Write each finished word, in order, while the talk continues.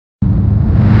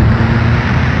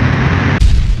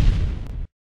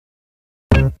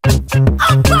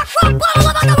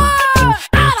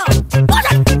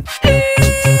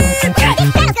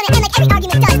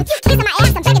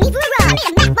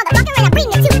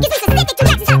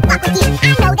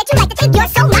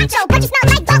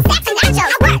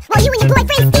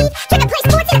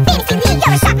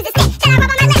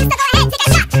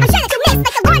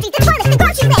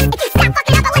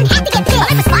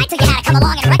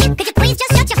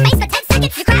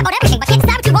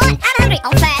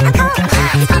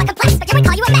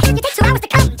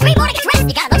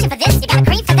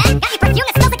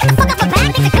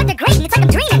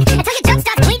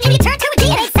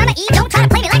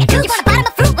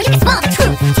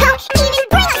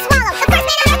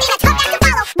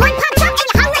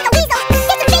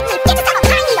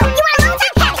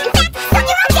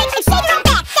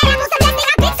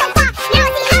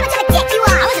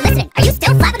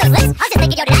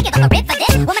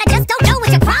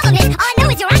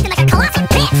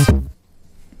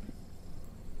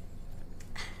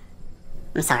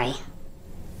I'm sorry.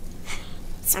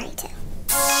 Sorry too.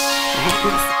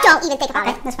 Alright, Don't even think about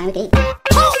it. that's fine, we can eat.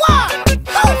 Hold on!